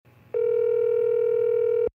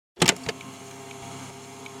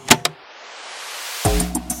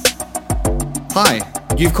Hi,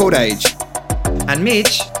 you've called Age, And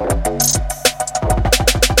Mitch.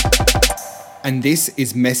 and this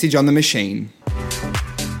is Message on the Machine.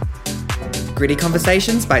 Gritty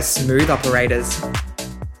conversations by smooth operators.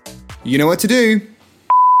 You know what to do.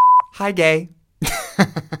 Hi, gay.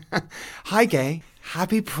 Hi, gay.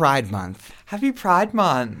 Happy Pride Month. Happy Pride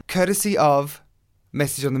Month. Courtesy of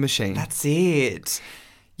Message on the Machine. That's it.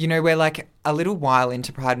 You know, we're like a little while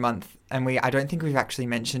into Pride Month and I don't think we've actually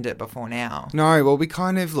mentioned it before now. No, well, we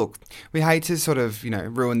kind of, we hate to sort of,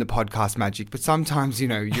 ruin the podcast magic, but sometimes,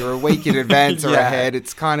 you're a week in advance or Yeah. ahead.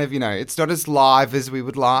 It's kind of, it's not as live as we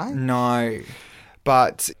would like. No.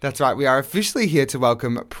 But that's right, we are officially here to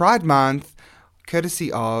welcome Pride Month,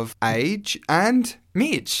 courtesy of Age and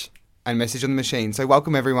Mitch. Message on the Machine. So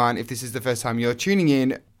welcome everyone. If this is the first time you're tuning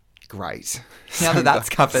in, great. Now that that's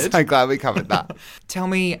covered. So glad we covered that. Tell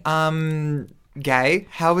me, gay,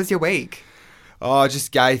 how was your week? Oh,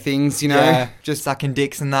 just gay things, Just sucking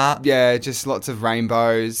dicks and that. Yeah, just lots of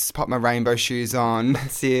rainbows. Pop my rainbow shoes on.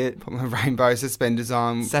 That's it. Put my rainbow suspenders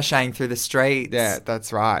on. Sashaying through the streets. Yeah,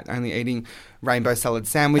 that's right. Only eating rainbow salad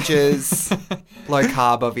sandwiches. Low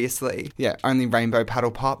carb, obviously. Yeah, only rainbow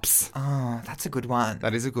paddle pops. Oh, that's a good one.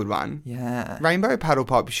 That is a good one. Yeah. Rainbow paddle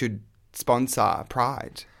pop should sponsor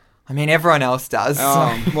Pride. I mean, everyone else does.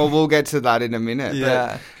 Oh, well, we'll get to that in a minute.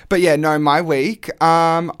 Yeah. But yeah, no, my week,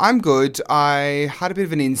 I'm good. I had a bit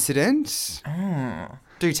of an incident.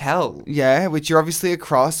 Do tell. Yeah, which you're obviously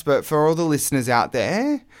across, but for all the listeners out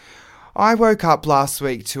there, I woke up last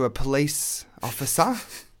week to a police officer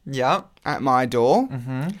Yep. at my door.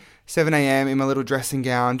 7 a.m. in my little dressing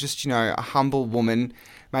gown, just, a humble woman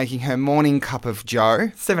making her morning cup of joe.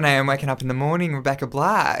 7 a.m. waking up in the morning, Rebecca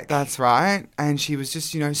Black. That's right. And she was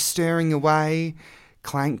just, stirring away,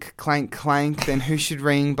 clank, clank, clank. Then who should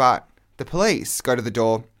ring but the police? Go to the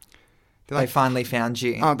door. They're They like, finally found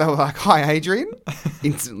you. they were like, hi, Adrian.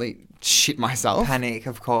 Instantly shit myself. Panic,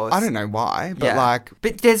 of course. I don't know why, but Yeah.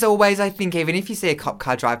 But there's always, I think, even if you see a cop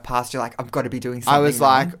car drive past, you're like, I've got to be doing something I was wrong.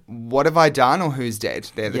 like, what have I done or who's dead?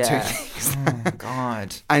 They're the two Yeah. things. Oh,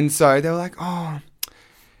 God. And so they were like, oh,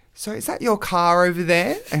 so is that your car over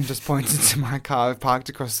there? And just pointed to my car parked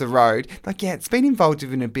across the road. Like, yeah, it's been involved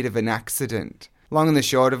in a bit of an accident. Long and the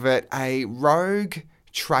short of it, a rogue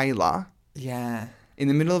trailer Yeah. in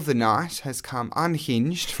the middle of the night has come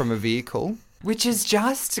unhinged from a vehicle. Which is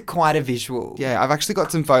just quite a visual. Yeah, I've actually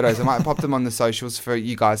got some photos. I might pop them on the socials for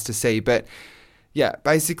you guys to see. But yeah,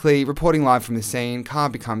 basically reporting live from the scene, car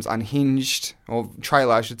becomes unhinged, or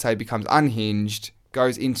trailer, I should say, becomes unhinged,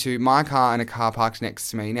 goes into my car and a car parked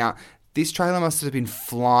next to me. Now, this trailer must have been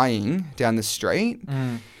flying down the street.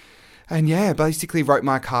 And yeah, basically wrote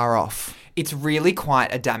my car off. It's really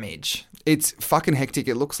quite a damage. It's fucking hectic.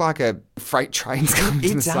 It looks like a freight train's coming to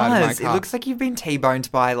It the side of my does. car. It looks like you've been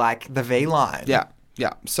T-boned by, like, the V-line. Yeah.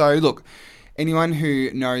 So, look, anyone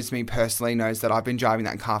who knows me personally knows that I've been driving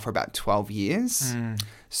that car for about 12 years.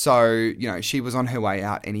 So, she was on her way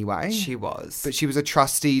out anyway. She was. But she was a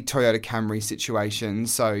trusty Toyota Camry situation.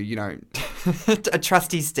 So, A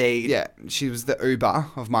trusty steed. yeah, she was the Uber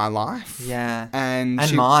of my life. Yeah. And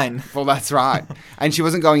And mine. Well, that's right. And she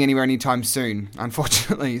wasn't going anywhere anytime soon,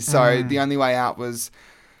 unfortunately. So the only way out was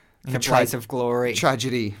In a place of glory.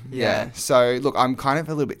 tragedy. Yeah. So, look, I'm kind of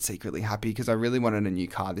a little bit secretly happy because I really wanted a new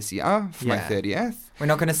car this year for my Yeah. 30th. We're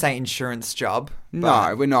not going to say insurance job.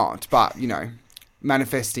 No, we're not. But,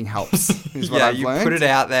 manifesting helps is what yeah, I've you learned. put it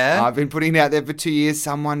out there. I've been putting it out there for 2 years.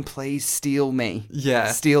 Someone please steal me.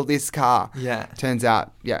 Yeah. Steal this car. Yeah. Turns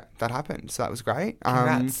out, yeah, that happened. So that was great.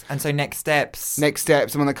 Congrats. And so next steps. Next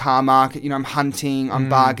steps, I'm on the car market. I'm hunting. I'm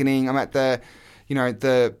bargaining. I'm at the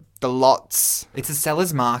lots. It's a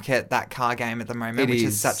seller's market, that car game at the moment, It which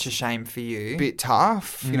is. is such a shame for you. Bit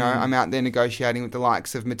tough. I'm out there negotiating with the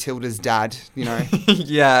likes of Matilda's dad,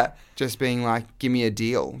 yeah. just being like, give me a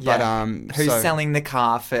deal. Yeah. But Who's so- selling the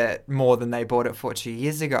car for more than they bought it for 2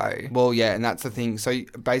 years ago? Well, yeah, and that's the thing. So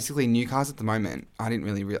basically, new cars at the moment, I didn't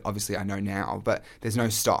really, obviously I know now, but there's no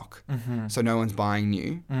stock. So no one's buying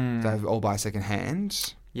new. They all buy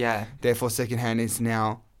secondhand. Yeah. Therefore, secondhand is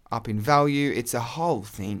now up in value. It's a whole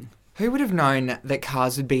thing. Who would have known that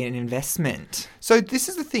cars would be an investment? So this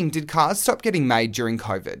is the thing. Did cars stop getting made during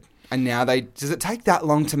COVID? And now does it take that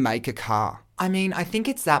long to make a car? I mean, I think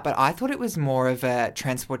it's that, but I thought it was more of a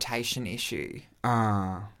transportation issue.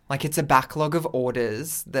 Like it's a backlog of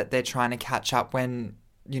orders that they're trying to catch up when,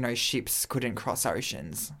 ships couldn't cross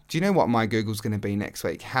oceans. Do you know what my Google's going to be next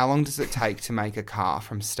week? How long does it take to make a car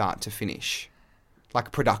from start to finish?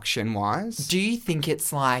 Like production-wise? Do you think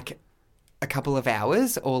it's like a couple of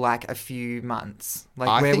hours or like a few months? Like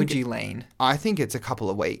I where think would you lean? I think it's a couple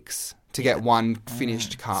of weeks to get one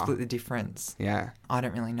finished car. Split the difference. Yeah. I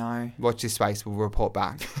don't really know. Watch this space. We'll report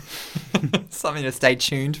back. Something to stay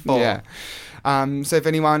tuned for. Yeah. So if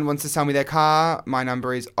anyone wants to sell me their car, my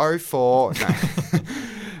number is 04.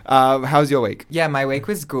 No. How's your week? Yeah, my week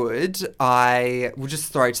was good. I will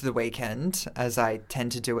just throw to the weekend, as I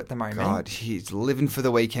tend to do at the moment. God, he's living for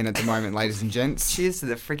the weekend at the moment, ladies and gents. Cheers to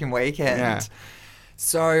the freaking weekend. Yeah.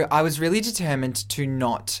 So I was really determined to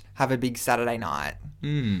not have a big Saturday night.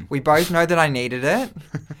 Mm. We both know that I needed it.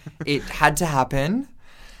 It had to happen.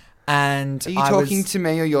 And Are you talking to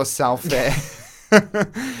me or yourself there?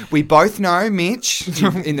 We both know, Mitch,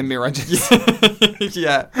 in the mirror. Just,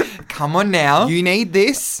 yeah. Come on now. you need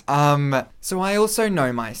this. So I also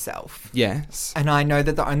know myself. Yes. And I know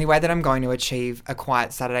that the only way that I'm going to achieve a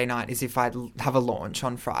quiet Saturday night is if I have a launch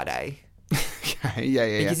on Friday. Okay.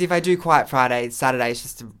 Yeah. Because if I do quiet Friday, Saturday's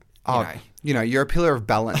just, You're a pillar of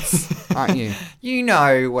balance, aren't you? You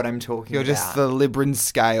know what I'm talking You're about. just the Libran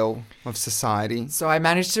scale of society. So I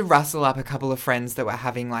managed to rustle up a couple of friends that were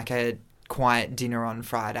having like a quiet dinner on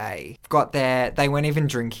Friday. Got there, they weren't even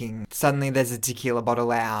drinking. Suddenly there's a tequila bottle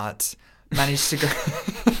out. Managed to go...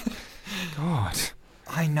 God.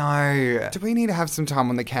 I know. Do we need to have some time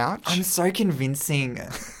on the couch? I'm so convincing.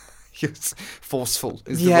 Yes. Forceful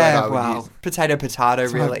is the word I would use. Potato,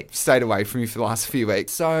 So really. I've stayed away from you for the last few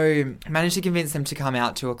weeks. So managed to convince them to come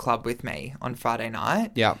out to a club with me on Friday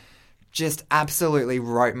night. Yeah. Just absolutely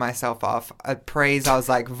wrote myself off. At Prees, I was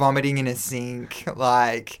like vomiting in a sink.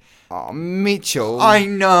 Like... Oh, Mitchell. I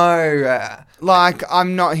know. Like,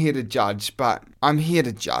 I'm not here to judge, but I'm here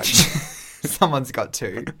to judge. Someone's got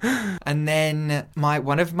to. And then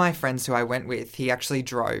one of my friends who I went with, he actually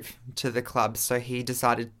drove to the club, so he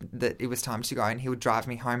decided that it was time to go and he would drive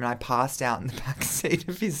me home, and I passed out in the back seat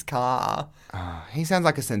of his car. He sounds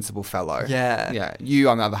like a sensible fellow. Yeah. Yeah. You,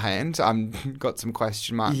 on the other hand, got some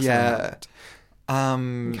question marks. on that.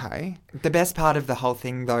 Okay. The best part of the whole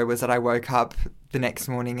thing, though, was that I woke up the next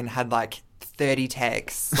morning and had like 30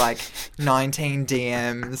 texts, like 19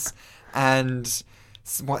 DMs, and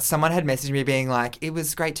someone had messaged me being like, "It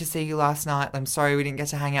was great to see you last night. I'm sorry we didn't get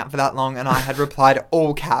to hang out for that long." And I had replied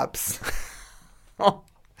all caps.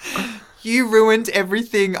 "You ruined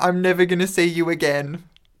everything. I'm never going to see you again."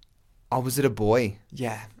 Oh, was it a boy?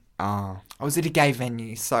 Yeah. Oh. I was at a gay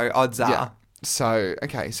venue, so odds are. Yeah. So,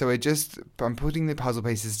 okay, so I'm putting the puzzle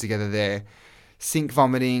pieces together there. Sink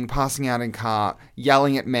vomiting, passing out in car,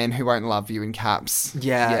 yelling at men who won't love you in caps.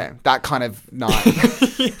 Yeah. Yeah, that kind of night.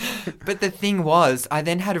 But the thing was, I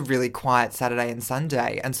then had a really quiet Saturday and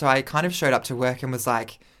Sunday, and so I kind of showed up to work and was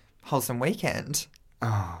like, wholesome weekend.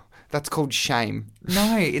 Oh, that's called shame.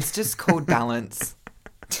 No, it's just called balance.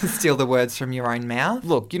 To steal the words from your own mouth.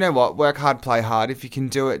 Look, you know what? Work hard, play hard. If you can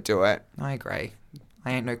do it, do it. I agree.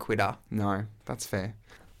 I ain't no quitter. No, that's fair.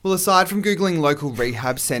 Well, aside from Googling local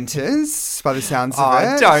rehab centres, by the sounds of it...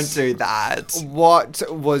 Oh, don't do that. What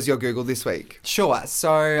was your Google this week? Sure.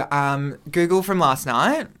 So, Google from last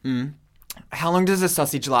night. Mm. How long does a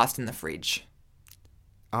sausage last in the fridge?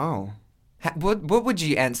 Oh. What would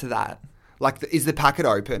you answer that? Like, is the packet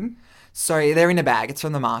open? So, they're in a bag. It's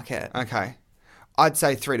from the market. Okay. I'd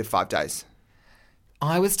say 3 to 5 days.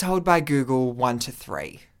 I was told by Google 1 to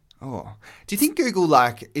 3. Oh. Do you think Google,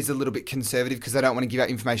 is a little bit conservative because they don't want to give out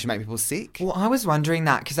information to make people sick? Well, I was wondering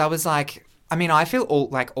that because I was like, I feel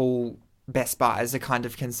all Best Buys are kind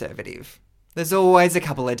of conservative. There's always a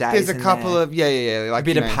couple of days. There's a couple of, yeah. Like, a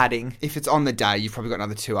bit of padding. If it's on the day, you've probably got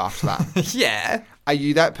another 2 after that. Yeah. Are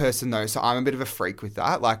you that person, though? So I'm a bit of a freak with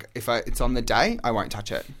that. Like, if it's on the day, I won't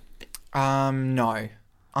touch it. No.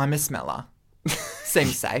 I'm a smeller.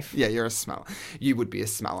 Seems safe. Yeah, you're a smeller. You would be a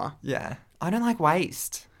smeller. Yeah. I don't like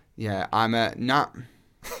waste. Yeah, I'm a nut.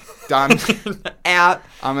 Done. Out.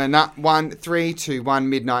 I'm a nut. 1, 3, 2, 1,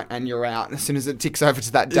 midnight, and you're out. As soon as it ticks over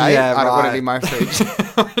to that day, Yeah, I don't want right. it in my fridge.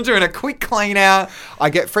 I'm doing a quick clean out.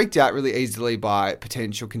 I get freaked out really easily by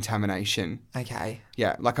potential contamination. Okay.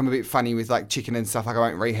 Yeah, like I'm a bit funny with chicken and stuff. Like I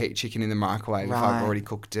won't reheat chicken in the microwave if I've Right. already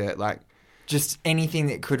cooked it. Just anything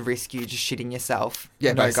that could risk you just shitting yourself.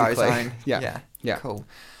 Yeah, No-go basically. zone. Yeah. Cool.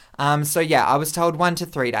 I was told 1 to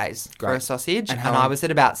 3 days for Great. a sausage, And and, how long? I was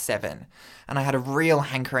at about 7, and I had a real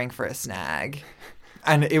hankering for a snag,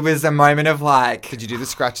 and it was a moment of Did you do the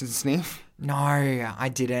scratch and sniff? no, I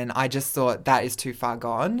didn't. I just thought that is too far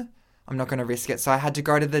gone. I'm not going to risk it, so I had to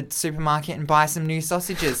go to the supermarket and buy some new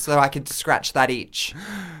sausages so I could scratch that itch.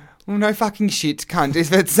 Well, no fucking shit, cunt.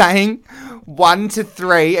 If it's saying 1 to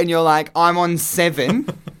 3 and you're like, I'm on 7,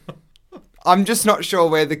 I'm just not sure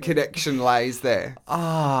where the connection lays there.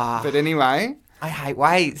 Ah. But anyway, I hate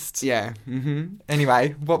waste. Yeah. Mm-hmm.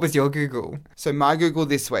 Anyway, what was your Google? So my Google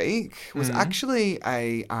this week was actually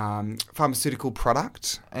a pharmaceutical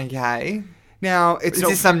product. Okay. Now, it's Is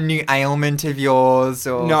this some new ailment of yours?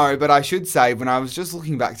 Or No, but I should say, when I was just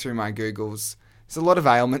looking back through my Googles, there's a lot of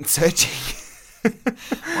ailment searching.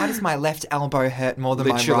 Why does my left elbow hurt more than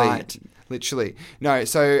my right? Literally. No,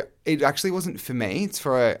 so it actually wasn't for me. It's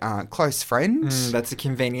for a close friend. That's a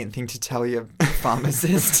convenient thing to tell your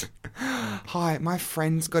pharmacist. Hi, my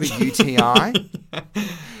friend's got a UTI.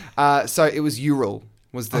 So it was Ural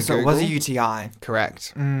was the So it Google. was a UTI.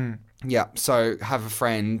 Correct. Yeah, so have a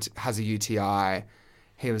friend has a UTI.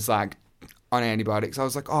 He was like on antibiotics. I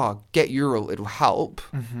was like, oh, get Ural. It'll help.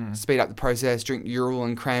 Speed up the process. Drink Ural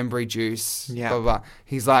and cranberry juice. Yeah. Blah, blah, blah.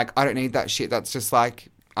 He's like, I don't need that shit. That's just like,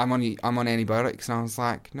 I'm on antibiotics. And I was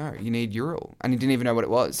like, no, you need Ural. And he didn't even know what it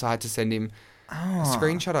was. So I had to send him a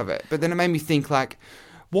screenshot of it. But then it made me think like,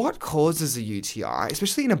 what causes a UTI,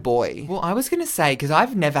 especially in a boy? Well, I was going to say, because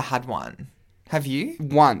I've never had one. Have you?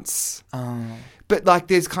 Once. Oh. But like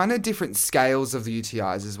there's kind of different scales of the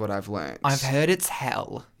UTIs is what I've learned. I've heard it's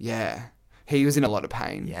hell. Yeah. He was in a lot of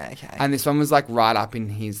pain. Yeah, okay. And this one was like right up in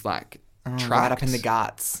his like tract. Right up in the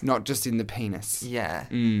guts. Not just in the penis. Yeah.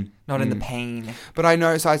 Not in the pain. But I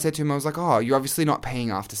know, so I said to him, I was like, oh, you're obviously not peeing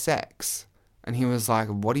after sex. And he was like,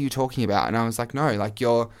 what are you talking about? And I was like, no, like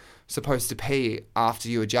you're supposed to pee after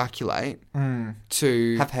you ejaculate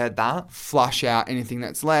to Have heard that. flush out anything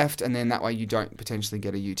that's left, and then that way you don't potentially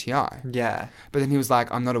get a UTI. Yeah. But then he was like,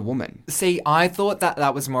 I'm not a woman. See, I thought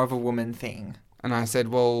that was more of a woman thing. And I said,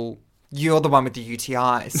 well... You're the one with the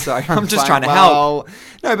UTI, so I'm just like, trying to help.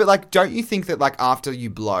 No, but like, don't you think that like after you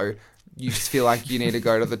blow, you just feel like you need to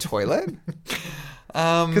go to the toilet?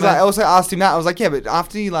 Because I also asked him that. I was like, yeah, but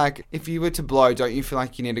after you like, if you were to blow, don't you feel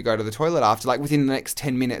like you need to go to the toilet after? Like within the next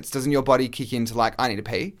 10 minutes, doesn't your body kick into like, I need to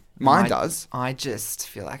pee? Mine does. I just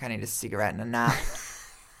feel like I need a cigarette and a nap.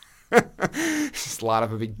 Just light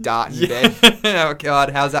up a big dart in bed. Oh, God.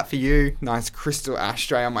 How's that for you? Nice crystal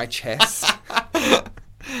ashtray on my chest.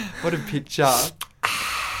 What a picture.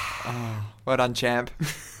 Oh, well done, champ.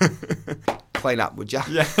 Clean up, would ya?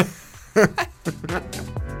 Yeah.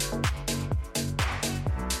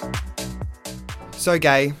 So,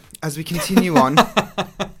 Gay, as we continue on...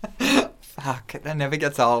 Fuck, that never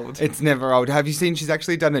gets old. It's never old. Have you seen she's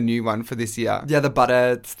actually done a new one for this year? Yeah, the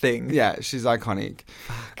butter thing. Yeah, she's iconic.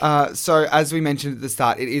 So as we mentioned at the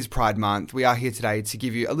start, it is Pride Month. We are here today to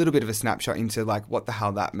give you a little bit of a snapshot into like what the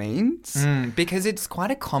hell that means. Because it's quite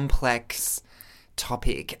a complex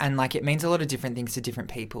topic and like it means a lot of different things to different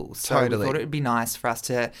people. So Totally. we thought it would be nice for us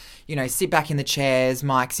to, you know, sit back in the chairs,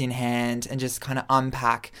 mics in hand, and just kind of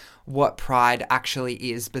unpack what Pride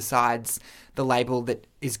actually is besides the label that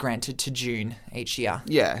is granted to June each year.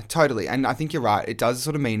 Yeah, totally. And I think you're right. It does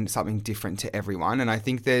sort of mean something different to everyone. And I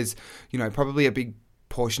think there's, you know, probably a big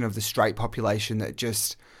portion of the straight population that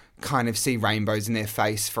just kind of see rainbows in their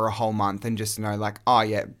face for a whole month and just know like, oh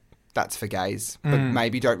yeah, that's for gays. But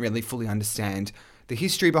maybe don't really fully understand the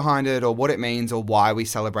history behind it or what it means or why we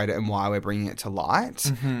celebrate it and why we're bringing it to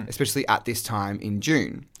light, especially at this time in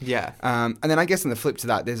June. Yeah. And then I guess on the flip to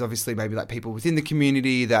that, there's obviously maybe like people within the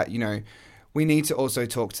community that, you know, we need to also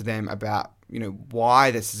talk to them about, you know,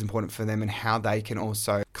 why this is important for them and how they can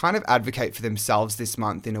also kind of advocate for themselves this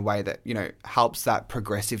month in a way that, you know, helps that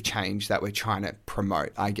progressive change that we're trying to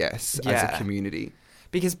promote, I guess, as a community.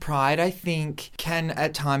 Because Pride, I think, can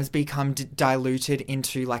at times become diluted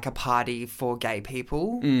into like a party for gay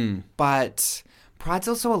people. But Pride's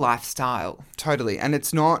also a lifestyle. Totally. And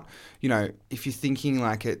it's not, you know, if you're thinking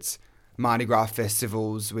like it's Mardi Gras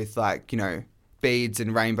festivals with like, you know, beads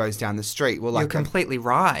and rainbows down the street. Well, like you're completely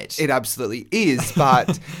right. It absolutely is,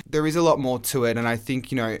 but there is a lot more to it. And I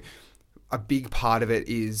think, you know, a big part of it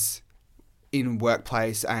is in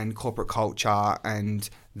workplace and corporate culture and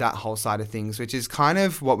that whole side of things, which is kind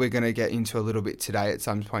of what we're going to get into a little bit today at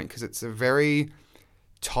some point because it's a very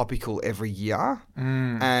topical every year.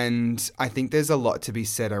 And I think there's a lot to be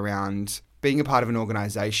said around being a part of an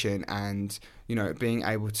organization and, you know, being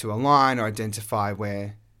able to align or identify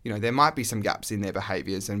where, you know, there might be some gaps in their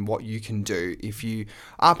behaviours and what you can do if you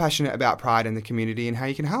are passionate about Pride in the community and how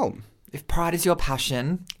you can help. If Pride is your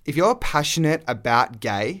passion. If you're passionate about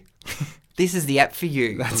gay. This is the app for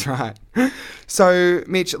you. That's right. So,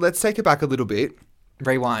 Mitch, let's take it back a little bit.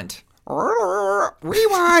 Rewind.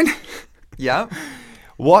 Rewind. Yep.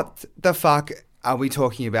 What the fuck are we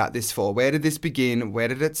talking about this for? Where did this begin? Where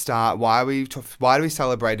did it start? Why do we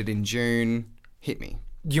celebrate it in June? Hit me.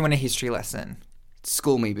 Do you want a history lesson?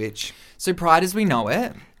 School me, bitch. So Pride as we know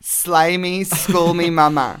it. Slay me, school me,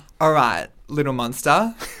 mama. All right. little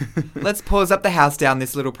monster. Let's pause up the house down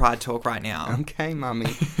this little pride talk right now. Okay,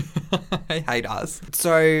 mummy. I hate us.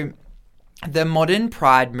 So the modern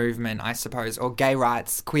pride movement, I suppose, or gay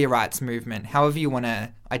rights, queer rights movement, however you want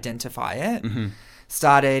to identify it,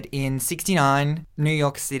 started in 69, New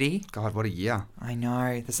York City. God, what a year. I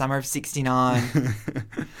know, the summer of 69.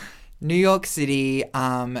 New York City,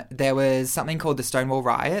 there was something called the Stonewall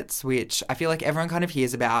Riots, which I feel like everyone kind of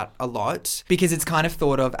hears about a lot because it's kind of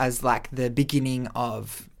thought of as like the beginning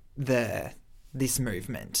of this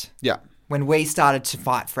movement. Yeah. When we started to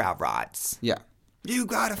fight for our rights. Yeah. You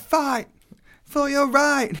gotta fight for your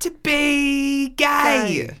right to be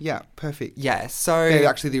gay. Yeah, perfect. Yeah, so... They're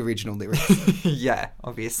actually the original lyrics. Yeah,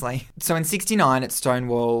 obviously. So in 69 at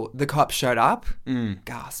Stonewall, the cops showed up.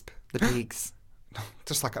 Gasp. The pigs.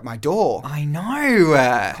 Just like at my door. I know.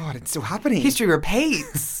 God, it's still happening. History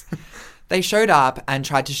repeats. They showed up and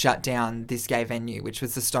tried to shut down this gay venue, which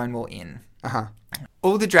was the Stonewall Inn. Uh-huh.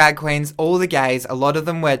 All the drag queens, all the gays, a lot of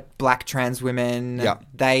them were black trans women. Yeah.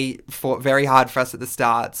 They fought very hard for us at the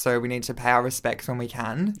start, so we need to pay our respects when we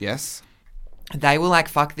can. Yes. They were like,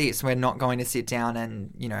 fuck this, we're not going to sit down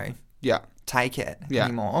and, take it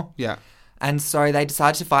anymore. Yeah. And so they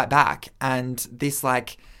decided to fight back. And this,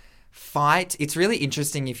 fight, it's really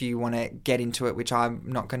interesting if you want to get into it, which I'm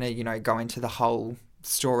not going to, go into the whole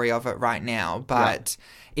story of it right now, but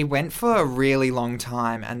it went for a really long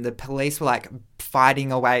time and the police were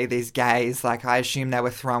fighting away these gays. I assume they were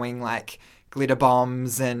throwing glitter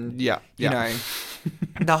bombs and you know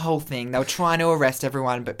the whole thing. They were trying to arrest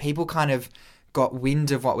everyone, but people kind of got wind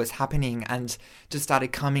of what was happening and just started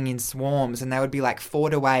coming in swarms, and they would be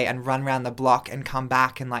fought away and run around the block and come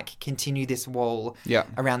back and continue this wall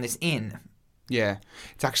around this inn. Yeah.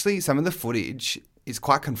 It's actually, some of the footage is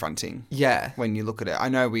quite confronting. Yeah. When you look at it. I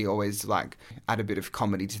know we always add a bit of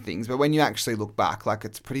comedy to things, but when you actually look back,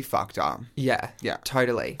 it's pretty fucked up. Yeah. Yeah.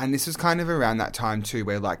 Totally. And this was kind of around that time too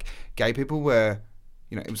where gay people were,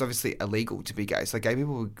 it was obviously illegal to be gay. So gay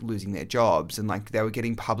people were losing their jobs and they were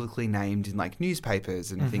getting publicly named in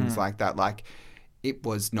newspapers and things like that. It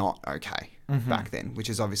was not okay back then, which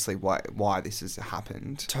is obviously why this has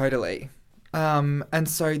happened. Totally. And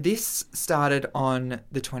so this started on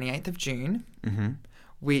the 28th of June,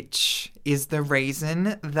 which is the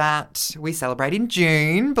reason that we celebrate in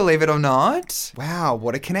June, believe it or not. Wow,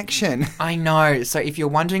 what a connection. I know. So if you're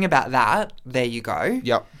wondering about that, there you go.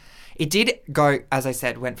 Yep. It did go, as I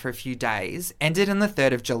said, went for a few days, ended on the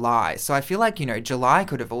 3rd of July. So I feel like, July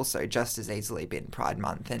could have also just as easily been Pride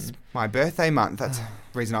Month. And my birthday month. That's the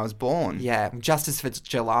reason I was born. Yeah, justice for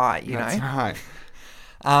July, That's right.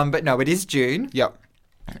 But no, it is June. Yep.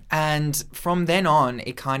 And from then on,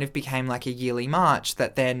 it kind of became a yearly march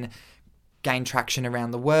that then gained traction around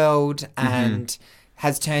the world and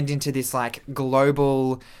has turned into this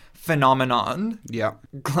global phenomenon. Yeah.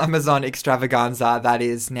 Glamazon extravaganza that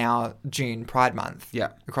is now June Pride Month.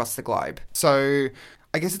 Yeah. Across the globe. So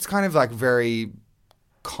I guess it's kind of very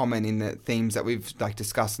common in the themes that we've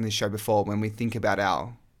discussed in this show before when we think about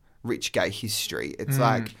our rich gay history. It's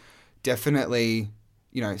definitely,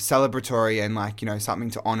 celebratory and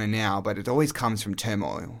something to honor now, but it always comes from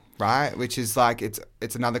turmoil, right? Which is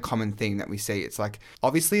it's another common theme that we see. It's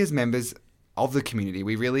obviously as members of the community,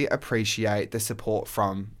 we really appreciate the support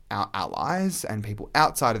from our allies and people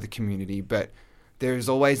outside of the community, but there is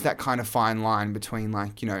always that kind of fine line between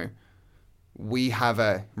we have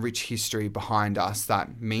a rich history behind us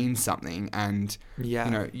that means something, and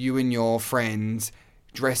you and your friends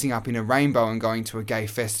dressing up in a rainbow and going to a gay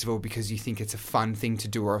festival because you think it's a fun thing to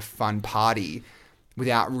do or a fun party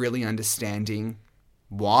without really understanding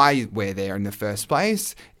why we're there in the first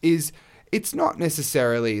place it's not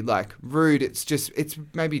necessarily rude. It's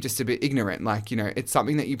maybe just a bit ignorant. It's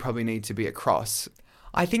something that you probably need to be across.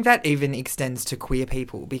 I think that even extends to queer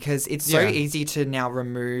people because it's so easy to now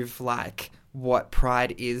remove what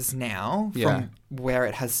pride is now from where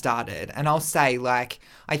it has started. And I'll say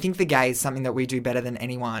I think the gays, something that we do better than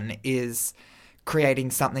anyone is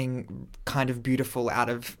creating something kind of beautiful out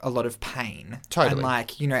of a lot of pain. Totally.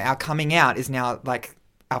 And our coming out is now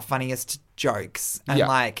our funniest jokes and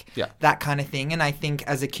that kind of thing. And I think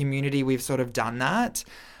as a community, we've sort of done that,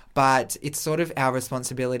 but it's sort of our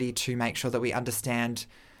responsibility to make sure that we understand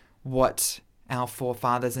what our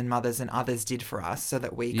forefathers and mothers and others did for us so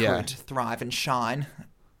that we could thrive and shine.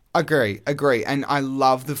 Agree. And I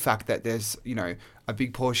love the fact that there's, a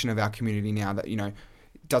big portion of our community now that,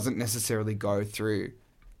 doesn't necessarily go through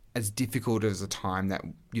as difficult as a time that,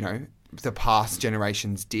 the past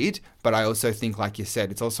generations did. But I also think, like you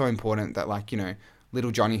said, it's also important that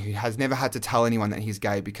little Johnny, who has never had to tell anyone that he's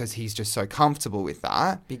gay because he's just so comfortable with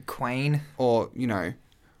that. Big queen. Or,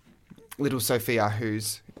 little Sophia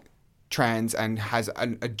who's trans and has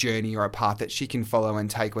a journey or a path that she can follow and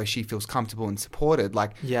take where she feels comfortable and supported.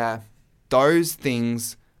 Like, Yeah. those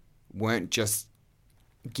things weren't just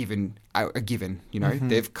given, you know.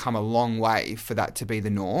 They've come a long way for that to be the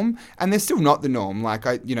norm, and they're still not the norm. Like,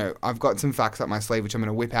 I've got some facts up my sleeve which I'm going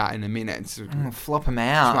to whip out in a minute. So flop them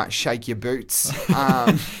out. might shake your boots.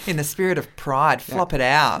 In the spirit of pride, flop it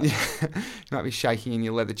out. Yeah. You might be shaking in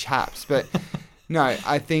your leather chaps, but no,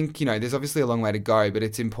 I think, there's obviously a long way to go, but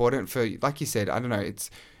it's important for, like you said, I don't know,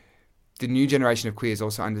 it's the new generation of queers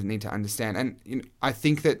also need to understand. And I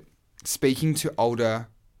think that speaking to older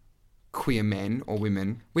queer men or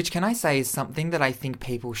women, which, can I say, is something that I think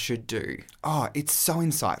people should do. Oh, it's so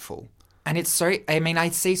insightful. And it's so, I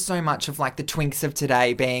see so much of like the twinks of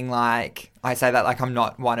today being like, I say that like I'm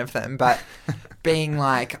not one of them, but being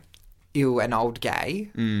like, ew, an old gay.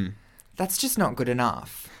 That's just not good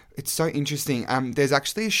enough. It's so interesting. There's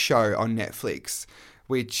actually a show on Netflix,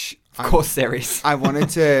 which... Of course there is. I wanted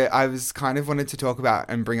to talk about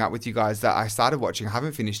and bring up with you guys that I started watching. I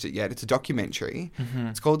haven't finished it yet. It's a documentary.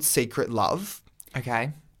 It's called Secret Love.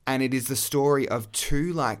 Okay. And it is the story of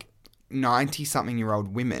two, like,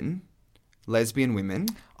 90-something-year-old women, lesbian women.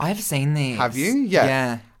 I've seen these. Have you? Yeah.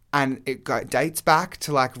 Yeah. And it dates back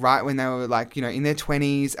to, like, right when they were, like, in their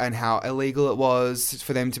 20s, and how illegal it was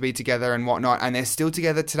for them to be together and whatnot. And they're still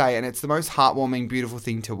together today. And it's the most heartwarming, beautiful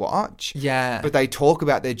thing to watch. Yeah. But they talk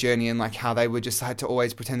about their journey and, like, how they had to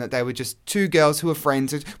always pretend that they were just two girls who were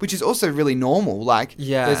friends, which is also really normal. Like,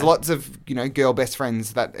 there's lots of, girl best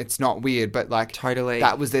friends that it's not weird. But, like, totally,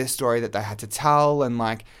 that was their story that they had to tell. And,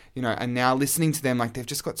 like, and now listening to them, like, they've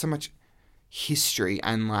just got so much history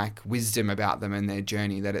and like wisdom about them and their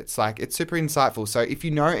journey that it's super insightful. So if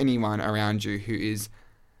you know anyone around you who is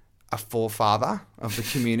a forefather of the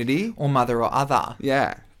community or mother or other,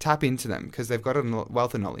 tap into them, because they've got a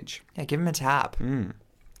wealth of knowledge. Give them a tap.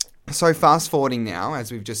 So fast forwarding now,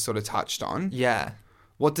 as we've just sort of touched on,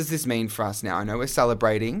 what does this mean for us now? I know we're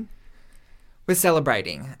celebrating,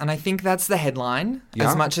 and I think that's the headline.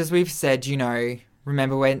 As much as we've said,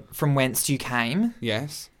 remember from whence you came.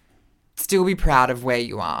 Yes. Still be proud of where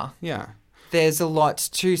you are. Yeah. There's a lot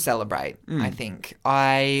to celebrate, I think.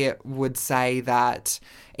 I would say that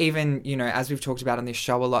even, as we've talked about on this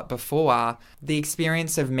show a lot before, the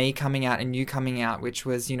experience of me coming out and you coming out, which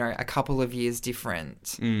was, a couple of years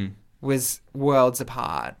different, was worlds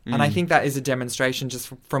apart. And I think that is a demonstration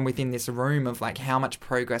just from within this room of like how much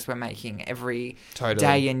progress we're making every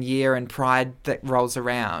day and year and pride that rolls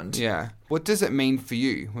around. Yeah. What does it mean for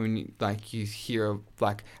you when you hear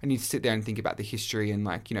and you sit there and think about the history and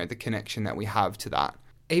the connection that we have to that?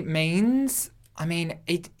 It means,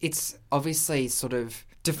 it's obviously sort of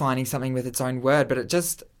defining something with its own word,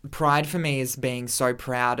 but pride for me is being so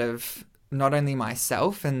proud of not only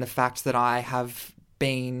myself and the fact that I have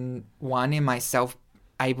been one in myself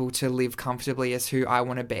able to live comfortably as who I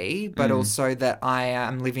want to be, but also that I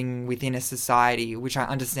am living within a society which I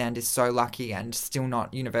understand is so lucky and still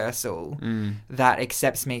not universal that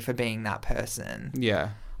accepts me for being that person. Yeah.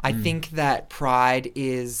 I think that pride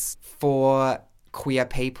is for queer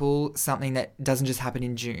people something that doesn't just happen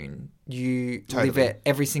in June. You live it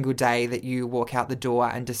every single day that you walk out the door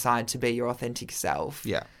and decide to be your authentic self.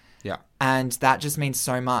 Yeah. Yeah. And that just means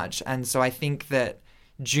so much. And so I think that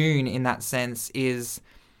June, in that sense, is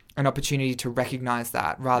an opportunity to recognise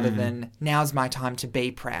that rather than now's my time to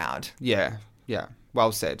be proud. Yeah, yeah.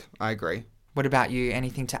 Well said. I agree. What about you?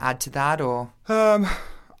 Anything to add to that, or?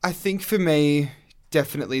 I think for me,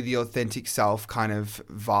 definitely the authentic self kind of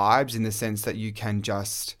vibes, in the sense that you can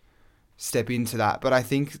just step into that. But I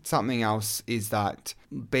think something else is that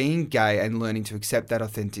being gay and learning to accept that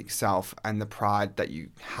authentic self and the pride that you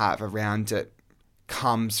have around it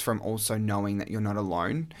comes from also knowing that you're not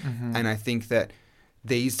alone. And I think that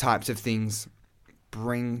these types of things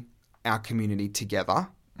bring our community together.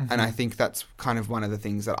 And I think that's kind of one of the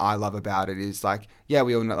things that I love about it is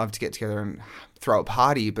we all love to get together and throw a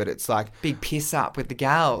party, but it's big piss up with the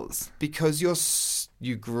gals. Because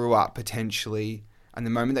you grew up potentially, and the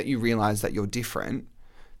moment that you realise that you're different,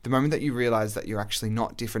 the moment that you realise that you're actually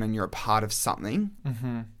not different and you're a part of something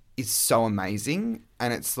is so amazing.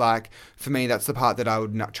 And it's for me, that's the part that I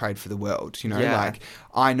would not trade for the world,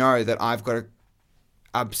 I know that I've got an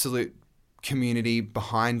absolute community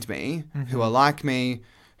behind me who are like me,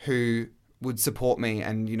 who would support me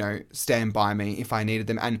and, stand by me if I needed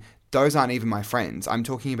them. And those aren't even my friends. I'm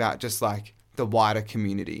talking about just the wider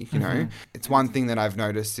community, you know? It's one thing that I've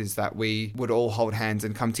noticed is that we would all hold hands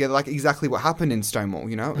and come together, exactly what happened in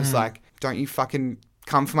Stonewall, It was don't you fucking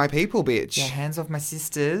come for my people, bitch. Yeah, hands off my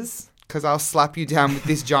sisters. Because I'll slap you down with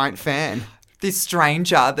this giant fan. this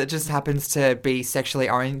stranger that just happens to be sexually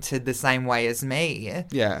oriented the same way as me.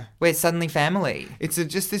 Yeah. We're suddenly family. It's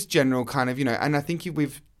just this general kind of, and I think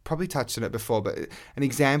we've probably touched on it before, but an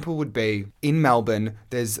example would be in Melbourne,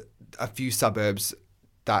 there's a few suburbs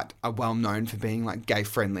that are well known for being like gay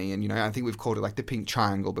friendly. And, I think we've called it like the Pink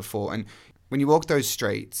Triangle before. And when you walk those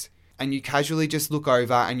streets and you casually just look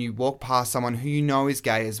over and you walk past someone who is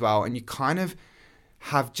gay as well, and you kind of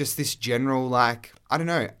have just this general, like, I don't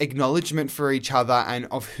know, acknowledgement for each other and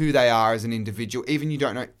of who they are as an individual, even you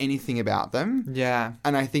don't know anything about them. Yeah.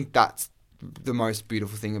 And I think that's the most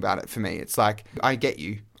beautiful thing about it for me. It's like, I get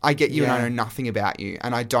you. And I know nothing about you.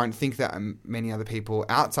 And I don't think that many other people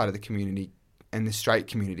outside of the community and the straight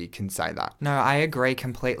community can say that. No, I agree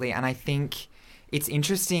completely. And I think it's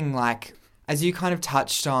interesting, like, as you kind of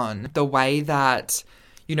touched on, the way that,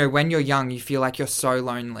 when you're young, you feel like you're so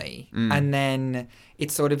lonely. And then it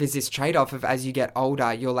sort of is this trade-off of as you get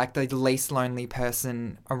older, you're like the least lonely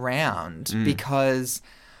person around because,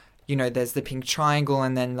 there's the Pink Triangle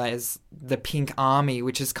and then there's the Pink Army,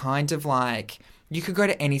 which is kind of like you could go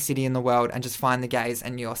to any city in the world and just find the gays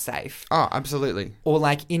and you're safe. Oh, absolutely. Or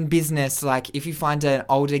like in business, like if you find an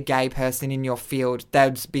older gay person in your field,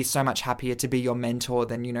 they'd be so much happier to be your mentor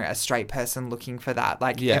than, a straight person looking for that.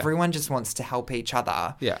 Like everyone just wants to help each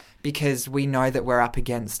other. Yeah. Because we know that we're up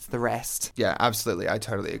against the rest. Yeah, absolutely. I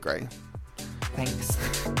totally agree. Thanks.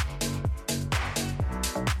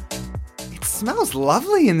 Smells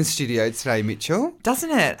lovely in the studio today, Mitchell.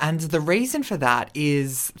 Doesn't it? And the reason for that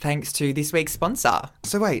is thanks to this week's sponsor.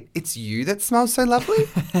 So wait, it's you that smells so lovely?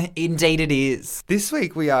 Indeed it is. This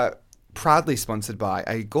week we are proudly sponsored by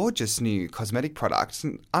a gorgeous new cosmetic product,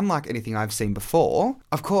 unlike anything I've seen before.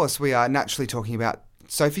 Of course, we are naturally talking about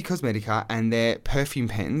Sophie Cosmetica and their perfume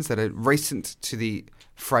pens that are recent to the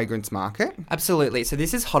fragrance market. Absolutely. So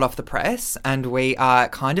this is hot off the press and we are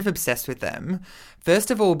kind of obsessed with them.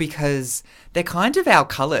 First of all, because they're kind of our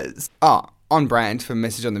colours. Oh, on brand for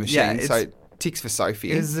Message on the Machine. Yeah, so ticks for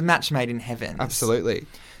Sophie. It was a match made in heaven. Absolutely.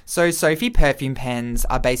 So Sophie perfume pens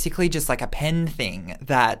are basically just like a pen thing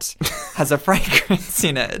that has a fragrance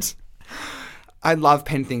in it. I love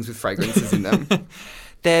pen things with fragrances in them.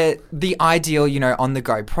 They're the ideal,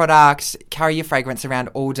 on-the-go product. Carry your fragrance around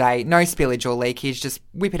all day. No spillage or leakage. Just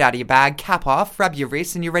whip it out of your bag, cap off, rub your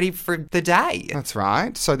wrist, and you're ready for the day. That's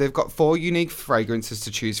right. So they've got 4 unique fragrances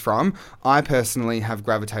to choose from. I personally have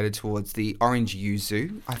gravitated towards the orange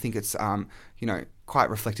yuzu. I think it's, quite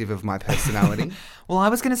reflective of my personality. Well, I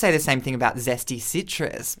was going to say the same thing about zesty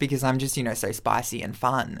citrus because I'm just, so spicy and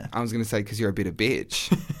fun. I was going to say because you're a bit of bitch.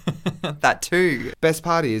 That too. Best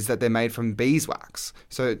part is that they're made from beeswax.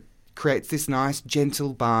 So it creates this nice,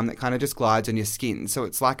 gentle balm that kind of just glides on your skin. So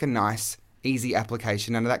it's like a nice, easy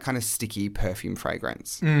application under that kind of sticky perfume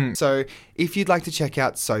fragrance. So if you'd like to check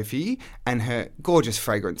out Sophie and her gorgeous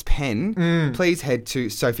fragrance pen, please head to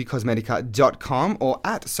sophiecosmetica.com or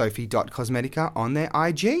at sophie.cosmetica on their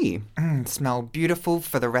IG. Smell beautiful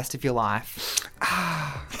for the rest of your life.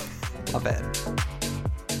 Love it.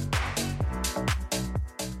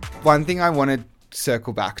 One thing I want to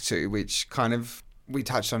circle back to, which kind of we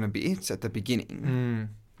touched on a bit at the beginning,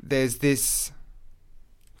 there's this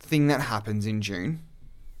thing that happens in June.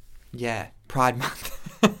 Yeah, Pride Month.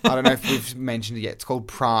 I don't know if we've mentioned it yet. It's called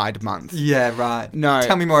Pride Month. Yeah, right. No.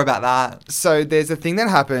 Tell me more about that. So there's a thing that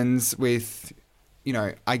happens with,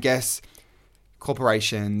 I guess,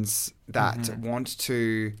 corporations that want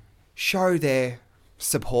to show their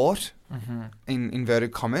support, in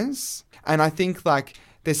inverted commas. And I think,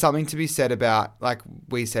 there's something to be said about, like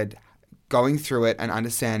we said, going through it and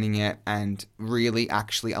understanding it and really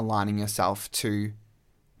actually aligning yourself to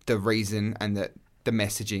the reason and the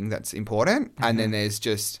messaging that's important. And then there's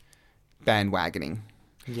just bandwagoning.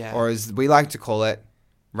 Yeah. Or as we like to call it,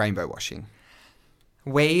 rainbow washing.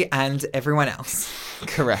 We and everyone else.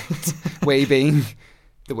 Correct. We being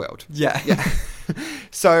the world. Yeah. Yeah.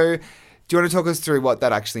 So do you want to talk us through what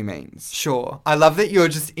that actually means? Sure. I love that you're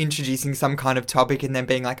just introducing some kind of topic and then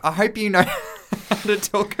being like, I hope you know how to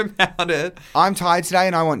talk about it. I'm tired today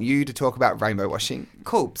and I want you to talk about rainbow washing.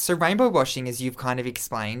 Cool. So rainbow washing, as you've kind of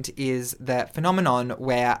explained, is the phenomenon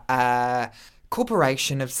where a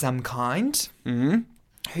corporation of some kind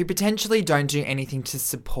who potentially don't do anything to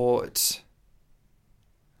support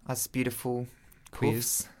us beautiful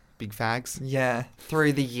Queers, big fags. Yeah,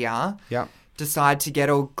 through the year. Yep. Decide to get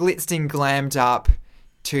all glitzed and glammed up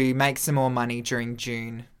to make some more money during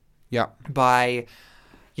June. Yep. By,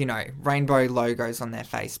 rainbow logos on their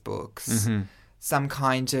Facebooks, some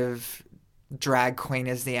kind of drag queen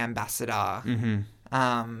as the ambassador, so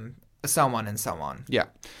on and so on. Yeah.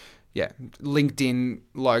 Yeah. LinkedIn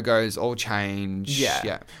logos all change. Yeah.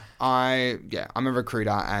 Yeah. I'm a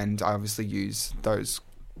recruiter, and I obviously use those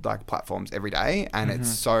like platforms every day, and it's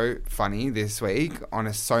so funny this week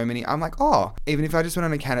on so many. I'm like, oh, even if I just went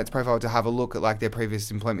on a candidate's profile to have a look at like their previous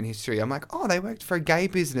employment history, I'm like, oh, they worked for a gay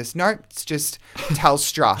business. Nope, it's just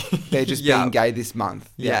Telstra. They're just being gay this month.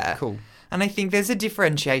 Yeah, cool. And I think there's a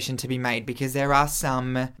differentiation to be made because there are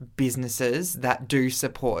some businesses that do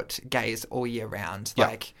support gays all year round. Yep.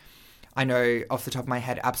 Like, I know off the top of my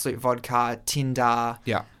head, Absolute Vodka, Tinder.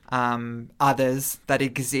 Yeah. Others that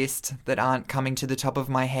exist that aren't coming to the top of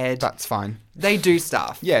my head. That's fine. They do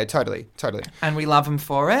stuff. Yeah, totally. And we love them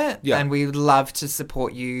for it. Yeah. And we would love to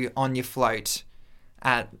support you on your float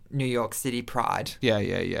at New York City Pride.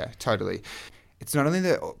 Yeah, totally. It's not only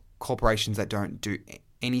the corporations that don't do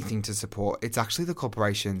anything to support, it's actually the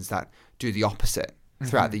corporations that do the opposite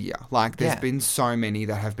throughout the year. Like, there's been so many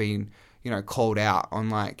that have been, called out on,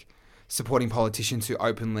 like, supporting politicians who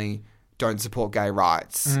openly don't support gay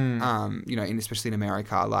rights, especially in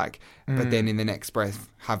America, but then in the next breath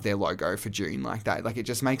have their logo for June like that. Like, it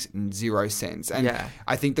just makes zero sense. And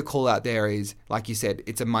I think the call out there is, like you said,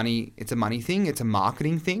 it's a money thing, it's a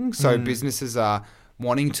marketing thing. So businesses are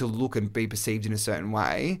wanting to look and be perceived in a certain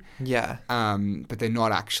way. Yeah. But they're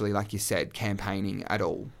not actually, like you said, campaigning at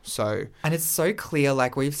all. So, and it's so clear,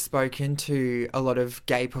 like, we've spoken to a lot of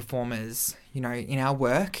gay performers, in our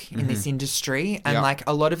work in this industry. And like,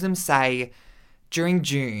 a lot of them say during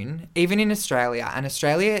June, even in Australia, and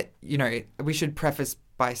Australia, we should preface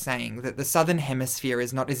by saying that the Southern Hemisphere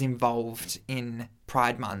is not as involved in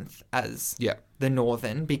Pride Month as the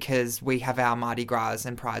Northern, because we have our Mardi Gras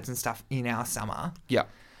and Prides and stuff in our summer. Yeah.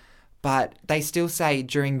 But they still say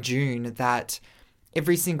during June that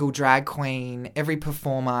every single drag queen, every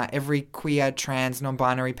performer, every queer, trans,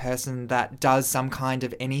 non-binary person that does some kind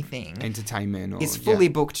of anything, entertainment, is fully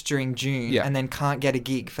booked during June and then can't get a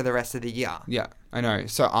gig for the rest of the year. Yeah, I know.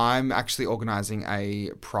 So I'm actually organising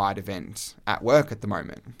a Pride event at work at the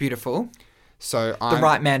moment. Beautiful. So the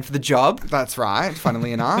right man for the job. That's right,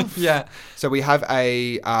 funnily enough. Yeah. So we have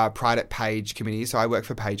a Pride at Page committee. So I work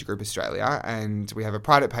for Page Group Australia, and we have a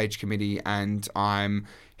Pride at Page committee, and I'm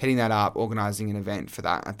heading that up, organising an event for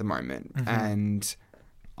that at the moment. And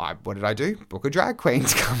what did I do? Book a drag queen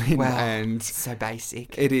to come in. Wow, and so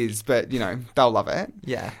basic. It is, but, they'll love it.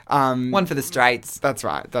 Yeah. One for the straights. That's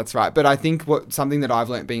right. But I think something that I've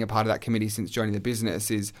learnt being a part of that committee since joining the business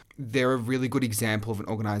is they're a really good example of an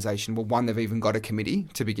organisation. Well, one, they've even got a committee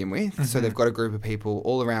to begin with. So they've got a group of people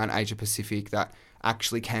all around Asia Pacific that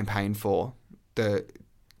actually campaign for the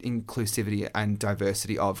inclusivity and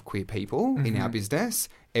diversity of queer people in our business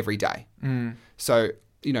every day. So,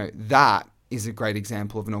 that is a great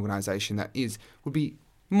example of an organisation that would be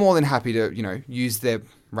more than happy to, use their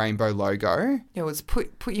rainbow logo. Yeah, well, it's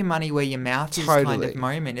put your money where your mouth is kind of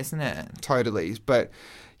moment, isn't it? Totally. But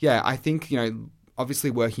yeah, I think,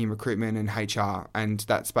 obviously working in recruitment and HR and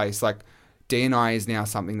that space, like, D&I is now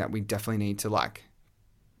something that we definitely need to, like,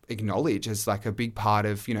 acknowledge as, like, a big part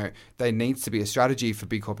of, there needs to be a strategy for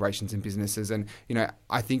big corporations and businesses. And,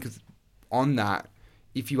 I think on that,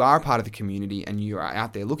 if you are a part of the community and you are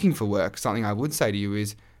out there looking for work, something I would say to you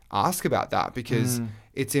is ask about that, because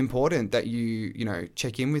it's important that you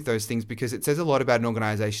check in with those things, because it says a lot about an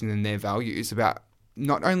organisation and their values, about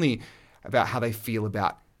not only about how they feel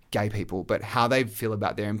about gay people, but how they feel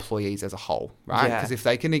about their employees as a whole, right? Because if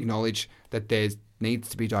they can acknowledge that there needs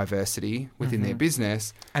to be diversity within their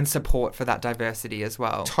business. And support for that diversity as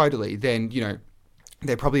well. Totally. Then,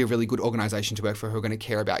 they're probably a really good organisation to work for who are going to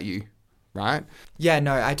care about you. Right? Yeah,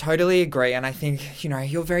 no, I totally agree. And I think,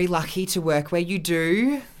 you're very lucky to work where you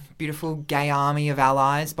do. Beautiful gay army of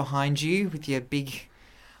allies behind you with your big...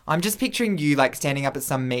 I'm just picturing you, like, standing up at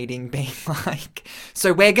some meeting being like,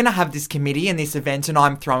 so we're going to have this committee and this event and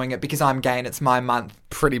I'm throwing it because I'm gay and it's my month.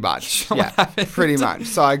 Pretty much. Yeah, pretty much.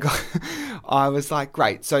 So I was like,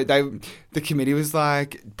 great. So the committee was,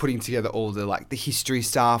 like, putting together all the, like, the history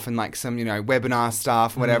stuff and, like, some, webinar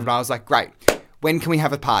stuff and whatever. And I was like, great. When can we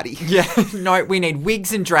have a party? Yeah, no, we need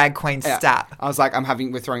wigs and drag queens stat. I was like,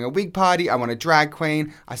 we're throwing a wig party. I want a drag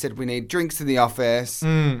queen. I said, we need drinks in the office.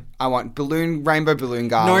 I want rainbow balloon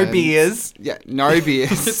garlands. No beers. Yeah, no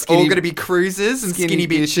beers. It's all going to be cruisers and skinny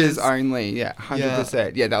bitches only. Yeah,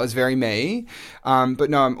 100%. Yeah, that was very me. But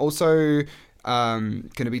no, I'm also going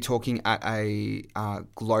to be talking at a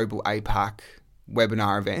global APAC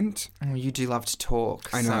webinar event. Oh, you do love to talk.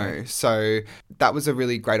 I know. So that was a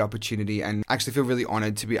really great opportunity, and I actually feel really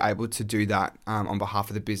honoured to be able to do that on behalf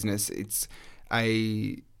of the business.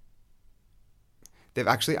 They've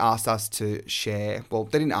actually asked us to share, well,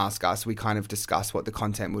 they didn't ask us, we kind of discussed what the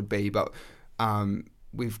content would be, but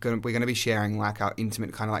we're going to be sharing, like, our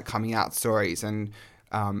intimate kind of, like, coming out stories and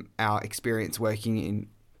our experience working in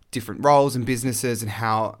different roles and businesses and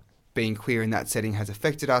how being queer in that setting has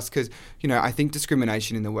affected us. Because, you know, I think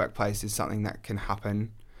discrimination in the workplace is something that can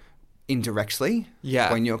happen indirectly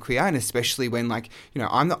when you're queer, and especially when, like, you know,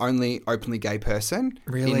 I'm the only openly gay person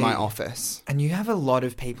in my office. And you have a lot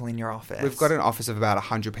of people in your office. We've got an office of about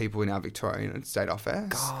 100 people in our Victorian state office.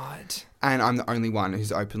 God. And I'm the only one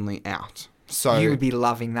who's openly out. So you would be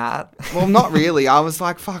loving that. Well, not really. I was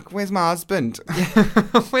like, fuck, where's my husband?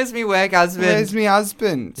 Where's me work husband? Where's me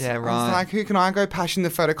husband? Yeah, right. I was like, who can I go pash in the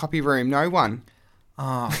photocopy room? No one.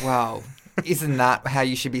 Oh, well, isn't that how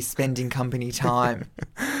you should be spending company time?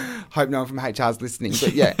 Hope no one from HR's listening,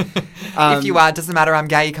 but yeah. If you are, it doesn't matter. I'm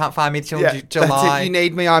gay. You can't find me till July. That's it. You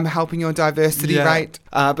need me. I'm helping your diversity rate.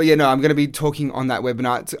 But yeah, no, I'm going to be talking on that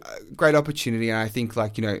webinar. It's a great opportunity, and I think,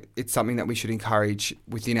 like, you know, it's something that we should encourage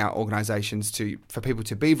within our organisations for people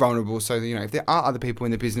to be vulnerable. So, you know, if there are other people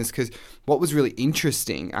in the business, because what was really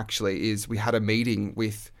interesting actually is we had a meeting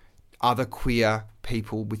with other queer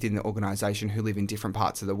people within the organisation who live in different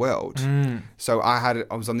parts of the world. So I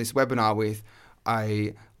was on this webinar with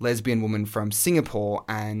a lesbian woman from Singapore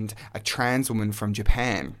and a trans woman from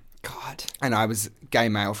Japan. God. And I was gay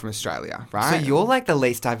male from Australia, right? So you're like the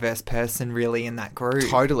least diverse person really in that group.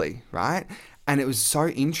 Totally, right? And it was so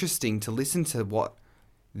interesting to listen to what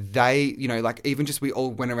they, you know, like, even just we all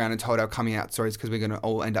went around and told our coming out stories because we're going to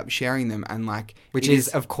all end up sharing them, and like... Which is,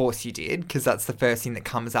 of course you did, because that's the first thing that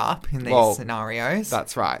comes up in these scenarios.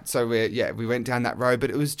 That's right. So we went down that road, but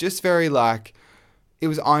it was just very like... It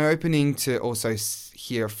was eye-opening to also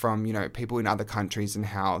hear from, you know, people in other countries and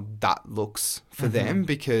how that looks for them,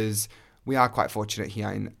 because we are quite fortunate here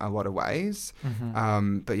in a lot of ways.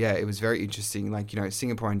 But yeah, it was very interesting. Like, you know,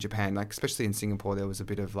 Singapore and Japan, like, especially in Singapore, there was a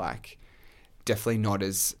bit of like, definitely not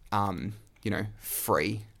as, you know,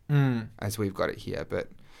 free as we've got it here. But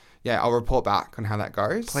yeah, I'll report back on how that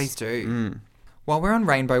goes. Please do. While we're on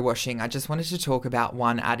rainbow washing, I just wanted to talk about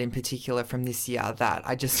one ad in particular from this year that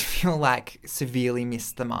I just feel like severely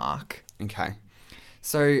missed the mark. Okay.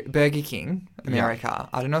 So Burger King, America,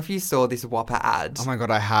 I don't know if you saw this Whopper ad. Oh my God,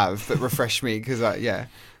 I have, but refresh me because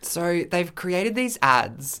So they've created these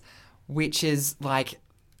ads, which is like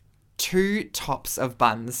 2 tops of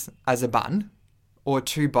buns as a bun or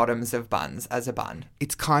 2 bottoms of buns as a bun.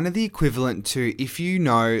 It's kind of the equivalent to, if you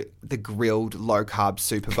know, the grilled low-carb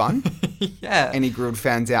super bun. Yeah. Any grilled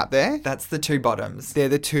fans out there? That's the 2 bottoms. They're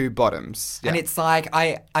the 2 bottoms. Yeah. And it's like,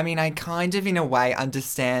 I mean, I kind of, in a way,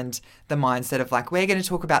 understand the mindset of like, we're going to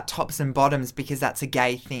talk about tops and bottoms because that's a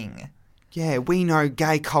gay thing. Yeah, we know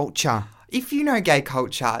gay culture. If you know gay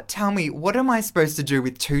culture, tell me, what am I supposed to do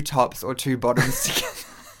with 2 tops or 2 bottoms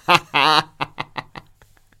together?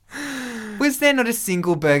 Was there not a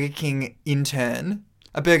single Burger King intern?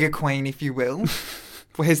 A Burger Queen, if you will?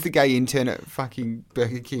 Where's the gay intern at fucking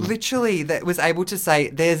Burger King? Literally, that was able to say,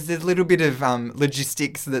 there's a little bit of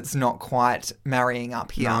logistics that's not quite marrying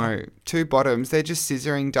up here. No, 2 bottoms, they're just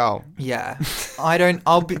scissoring dull. Yeah.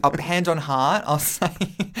 I'll hand on heart, I'll say,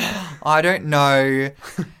 I don't know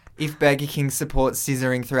if Burger King supports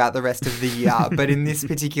scissoring throughout the rest of the year, but in this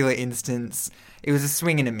particular instance, it was a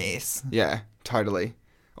swing and a miss. Yeah, totally.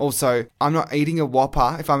 Also, I'm not eating a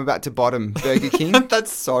Whopper if I'm about to bottom Burger King.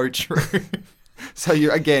 That's so true. So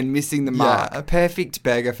you're, again, missing the mark. Yeah, a perfect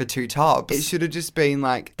burger for 2 tops. It should have just been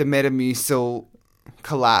like the Metamucil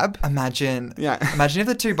collab. Imagine if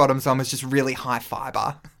the 2 bottoms one was just really high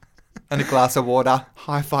fibre and a glass of water.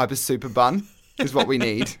 High fibre super bun is what we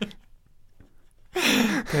need.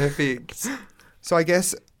 Perfect. So I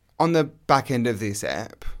guess on the back end of this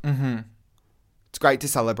app, it's great to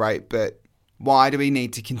celebrate, but why do we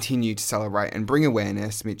need to continue to celebrate and bring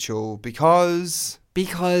awareness, Mitchell? Because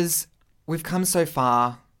we've come so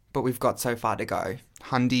far, but we've got so far to go.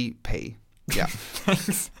 Hundy P. Yeah.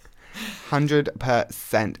 Thanks.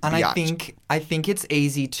 100%. And I think it's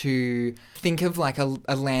easy to think of like a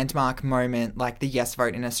landmark moment like the yes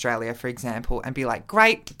vote in Australia, for example, and be like,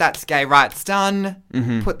 great, that's gay rights done.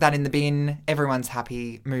 Put that in the bin. Everyone's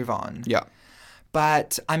happy. Move on. Yeah.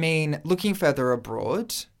 But I mean, looking further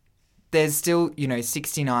abroad, there's still,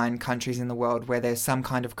 69 countries in the world where there's some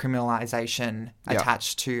kind of criminalisation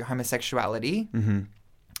attached to homosexuality.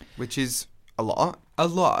 Which is a lot. A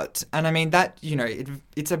lot. And I mean, that,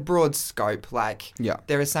 it's a broad scope. Like,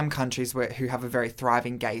 there are some countries who have a very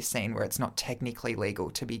thriving gay scene where it's not technically legal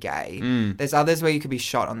to be gay. There's others where you could be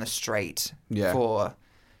shot on the street for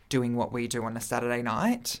doing what we do on a Saturday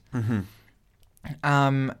night.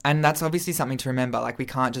 And that's obviously something to remember. Like, we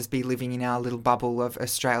can't just be living in our little bubble of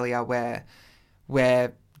Australia where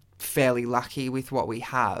we're fairly lucky with what we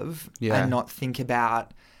have and not think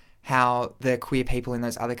about how the queer people in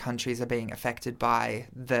those other countries are being affected by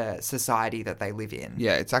the society that they live in.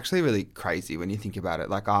 Yeah, it's actually really crazy when you think about it.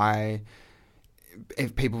 Like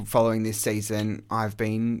if people following this season, I've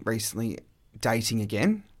been recently dating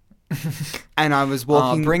again. And I was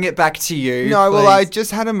walking... Oh, bring it back to you, No, please. well, I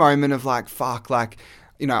just had a moment of like, fuck, like,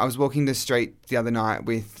 you know, I was walking the street the other night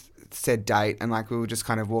with said date, and like we were just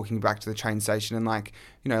kind of walking back to the train station, and like,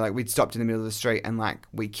 you know, like we'd stopped in the middle of the street and like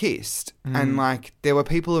we kissed. And like there were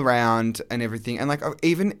people around and everything, and like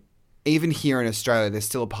even here in Australia there's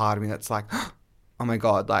still a part of me that's like, oh my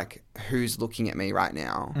God, like who's looking at me right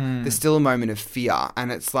now? There's still a moment of fear, and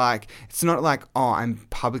it's like, it's not like, oh, I'm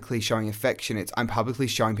publicly showing affection, it's I'm publicly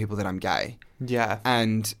showing people that I'm gay. Yeah.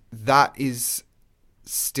 And that is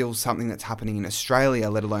still something that's happening in Australia,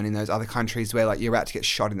 let alone in those other countries where like you're about to get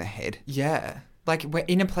shot in the head. Yeah. Like, we're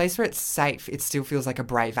in a place where it's safe, it still feels like a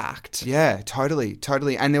brave act. Yeah, totally.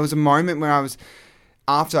 And there was a moment where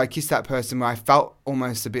after I kissed that person, where I felt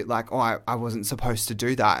almost a bit like, oh, I wasn't supposed to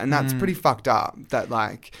do that. And that's pretty fucked up. That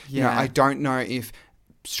like, you know, I don't know if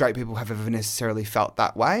straight people have ever necessarily felt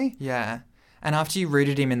that way. Yeah. And after you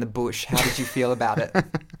rooted him in the bush, how did you feel about it?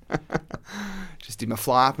 Just did my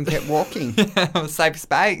fly up and kept walking. Safe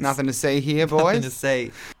space. Nothing to see here, boys. Nothing to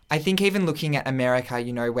see. I think even looking at America,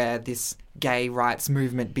 you know, where this gay rights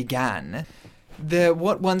movement began,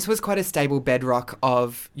 what once was quite a stable bedrock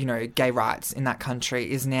of, you know, gay rights in that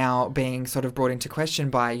country is now being sort of brought into question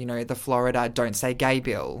by, you know, the Florida Don't Say Gay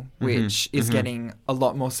bill, which is getting a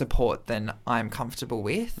lot more support than I'm comfortable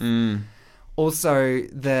with. Also,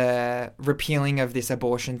 the repealing of this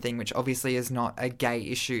abortion thing, which obviously is not a gay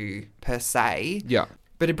issue per se. Yeah.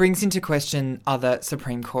 But it brings into question other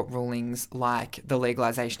Supreme Court rulings like the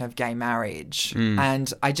legalisation of gay marriage.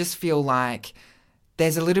 And I just feel like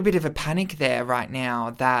there's a little bit of a panic there right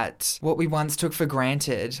now that what we once took for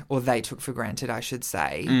granted, or they took for granted, I should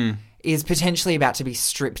say, is potentially about to be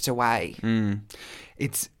stripped away.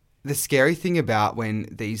 It's the scary thing about when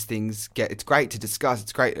these things it's great to discuss.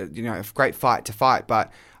 It's great, you know, a great fight to fight,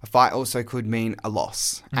 but a fight also could mean a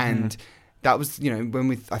loss. And that was, you know,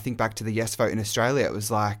 when I think back to the yes vote in Australia, it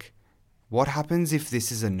was like, what happens if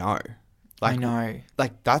this is a no? Like, I know.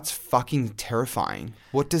 Like, that's fucking terrifying.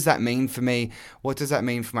 What does that mean for me? What does that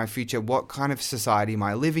mean for my future? What kind of society am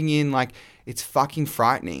I living in? Like, it's fucking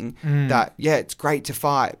frightening that, yeah, it's great to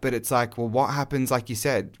fight, but it's like, well, what happens, like you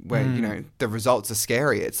said, where, you know, the results are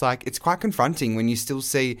scary. It's like, it's quite confronting when you still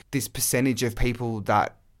see this percentage of people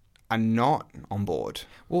that are not on board.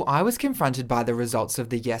 Well, I was confronted by the results of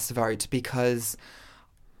the yes vote because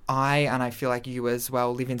and I feel like you as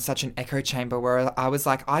well, live in such an echo chamber where I was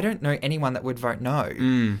like, I don't know anyone that would vote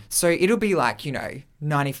no. So it'll be like, you know,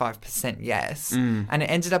 95% yes. And it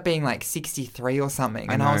ended up being like 63 or something.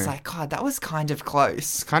 And I was like, God, that was kind of close.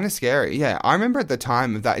 It's kind of scary. Yeah. I remember at the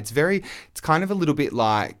time of that, it's kind of a little bit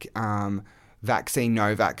like vaccine,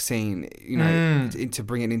 no vaccine, you know, to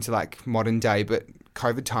bring it into like modern day, but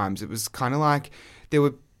COVID times, it was kind of like there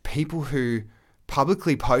were people who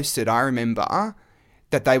publicly posted, I remember,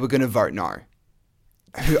 that they were going to vote no,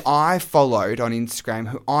 who I followed on Instagram,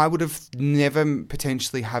 who I would have never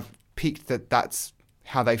potentially have picked that's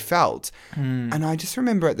how they felt. And I just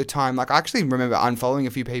remember at the time, like I actually remember unfollowing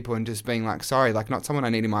a few people and just being like, sorry, like not someone I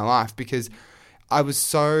need in my life, because I was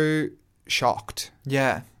so shocked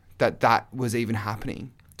that was even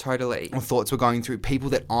happening. Totally. Or thoughts were going through people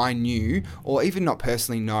that I knew, or even not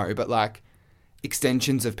personally know, but like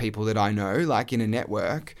extensions of people that I know, like in a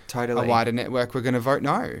network, a wider network, we're going to vote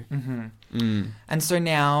no. And so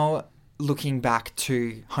now, looking back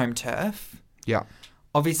to home turf,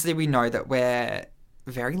 obviously we know that we're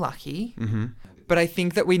very lucky, but I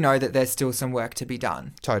think that we know that there's still some work to be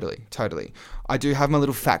done. Totally. I do have my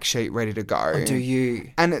little fact sheet ready to go. Oh, do you?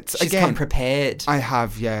 And it's, She's come prepared. I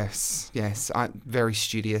have, yes. I'm very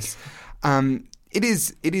studious. It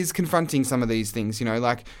is confronting some of these things, you know,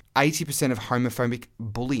 like 80% of homophobic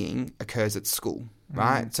bullying occurs at school,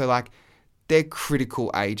 right? So like they're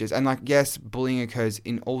critical ages, and like, yes, bullying occurs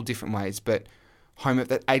in all different ways, but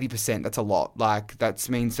that 80%, that's a lot. Like that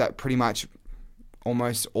means that pretty much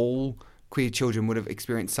almost all queer children would have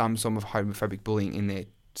experienced some form of homophobic bullying in their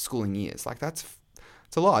schooling years. Like it's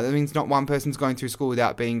a lot. That means not one person's going through school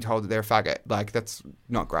without being told that they're a faggot. Like that's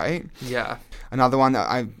not great. Yeah. Another one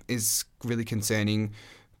that is really concerning,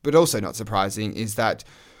 but also not surprising, is that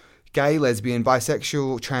gay, lesbian,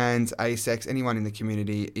 bisexual, trans, asex, anyone in the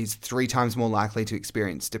community is 3 times more likely to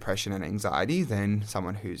experience depression and anxiety than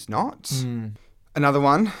someone who's not. Another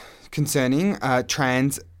one concerning,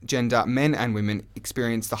 transgender men and women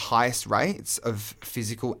experience the highest rates of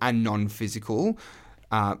physical and non-physical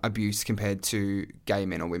abuse compared to gay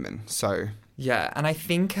men or women. So Yeah, and I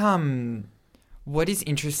think what is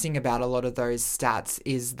interesting about a lot of those stats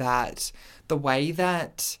is that the way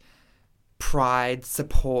that Pride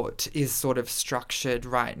support is sort of structured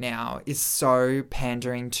right now is so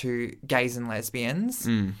pandering to gays and lesbians.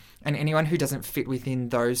 And anyone who doesn't fit within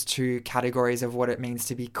those two categories of what it means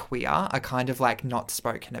to be queer are kind of like not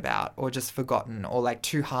spoken about or just forgotten or like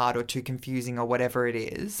too hard or too confusing or whatever it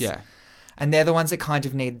is. Yeah. And they're the ones that kind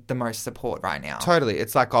of need the most support right now. Totally.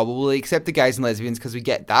 It's like, oh, well, we'll accept the gays and lesbians because we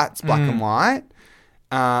get that. It's black and white.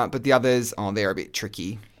 But the others, they're a bit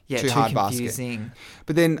tricky. Yeah, too hard confusing. Basket.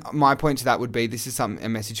 But then my point to that would be this is a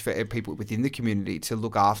message for people within the community to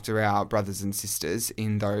look after our brothers and sisters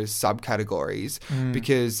in those subcategories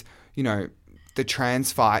because, you know, the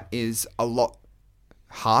trans fight is a lot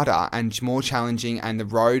harder and more challenging, and the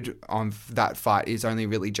road of that fight is only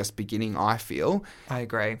really just beginning, I feel. I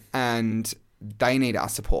agree. And they need our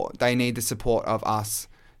support. They need the support of us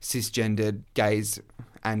cisgendered gays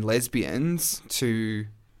and lesbians to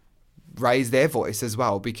raise their voice as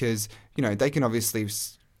well, because, you know, they can obviously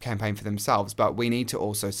campaign for themselves, but we need to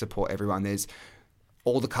also support everyone. There's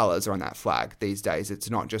all the colours are on that flag these days. It's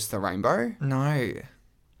not just the rainbow. No.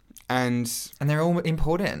 And they're all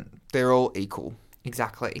important. They're all equal.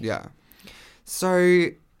 Exactly. Yeah. So,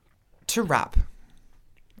 to wrap,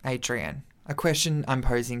 Adrian, a question I'm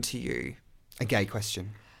posing to you. A gay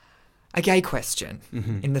question. A gay question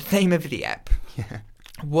in the theme of the app. Yeah.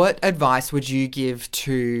 What advice would you give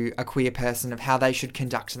to a queer person of how they should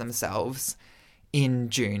conduct themselves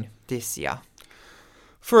in June this year?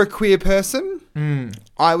 For a queer person,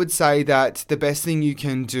 I would say that the best thing you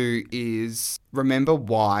can do is remember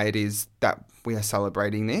why it is that we are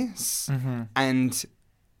celebrating this and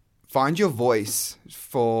find your voice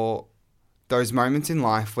for those moments in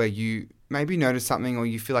life where you maybe notice something or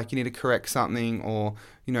you feel like you need to correct something or,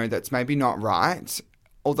 you know, that's maybe not right.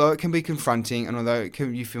 Although it can be confronting and although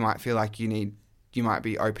you might feel like you might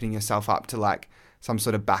be opening yourself up to like some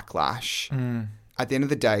sort of backlash. At the end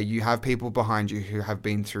of the day, you have people behind you who have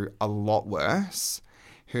been through a lot worse,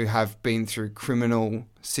 who have been through criminal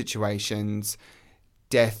situations,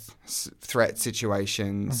 death threat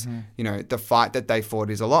situations. You know, the fight that they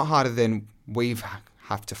fought is a lot harder than we've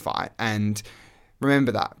have to fight. And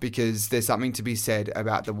remember that, because there's something to be said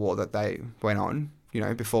about the war that they went on, you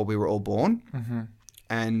know, before we were all born.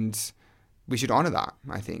 And we should honour that,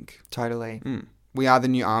 I think. Totally. We are the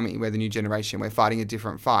new army. We're the new generation. We're fighting a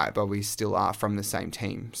different fight, but we still are from the same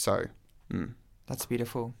team. So, that's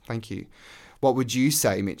beautiful. Thank you. What would you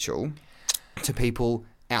say, Mitchell, to people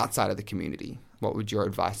outside of the community? What would your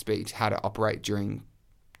advice be to how to operate during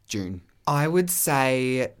June? I would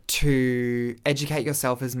say to educate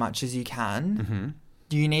yourself as much as you can.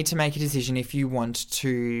 You need to make a decision if you want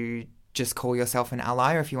to just call yourself an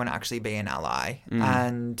ally or if you want to actually be an ally.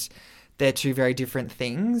 And they're two very different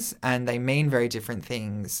things and they mean very different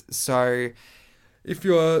things. So if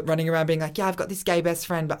you're running around being like, yeah, I've got this gay best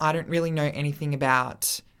friend, but I don't really know anything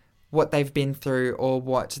about what they've been through or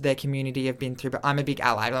what their community have been through, but I'm a big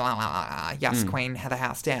ally, blah, blah, blah, yes, queen, have the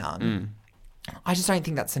house down. I just don't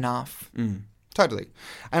think that's enough. Totally.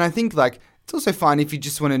 And I think like it's also fine if you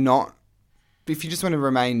just want to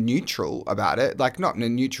remain neutral about it, like not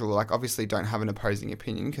neutral, like obviously don't have an opposing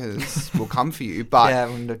opinion because we'll come for you. But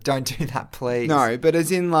yeah, don't do that, please. No, but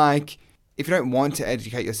as in like, if you don't want to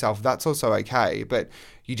educate yourself, that's also okay. But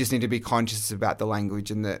you just need to be conscious about the language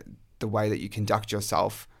and the way that you conduct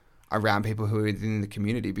yourself around people who are within the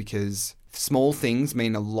community, because small things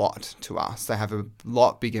mean a lot to us. They have a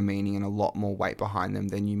lot bigger meaning and a lot more weight behind them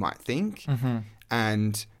than you might think.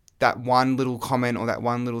 And that one little comment or that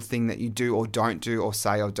one little thing that you do or don't do or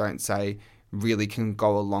say or don't say really can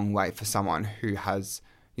go a long way for someone who has,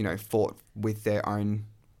 you know, fought with their own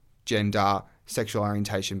gender, sexual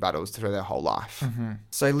orientation battles through their whole life.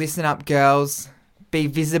 So listen up, girls. Be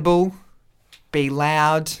visible, be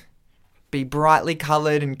loud, be brightly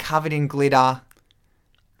coloured and covered in glitter.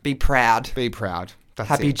 Be proud. Be proud. That's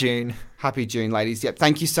Happy it. June. Happy June, ladies. Yep.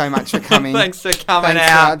 Thank you so much for coming. Thanks for coming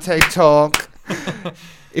out. Thanks for our Take Talk.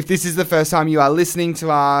 If this is the first time you are listening to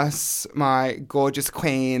us, my gorgeous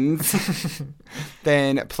queens,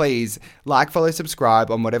 then please like, follow, subscribe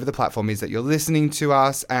on whatever the platform is that you're listening to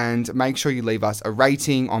us, and make sure you leave us a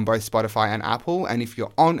rating on both Spotify and Apple. And if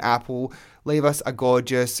you're on Apple, leave us a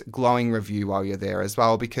gorgeous, glowing review while you're there as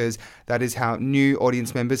well, because that is how new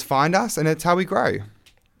audience members find us and it's how we grow.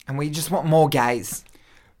 And we just want more gays.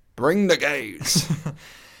 Bring the gays.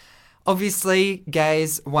 Obviously,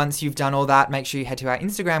 gays, once you've done all that, make sure you head to our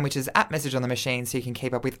Instagram, which is @MessageOnTheMachine, so you can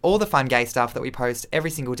keep up with all the fun gay stuff that we post every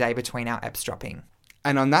single day between our apps dropping.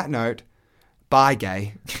 And on that note, bye,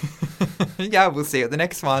 gay. Yeah, we'll see you at the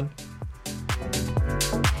next one.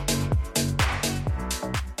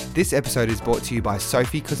 This episode is brought to you by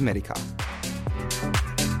Sophie Cosmetica.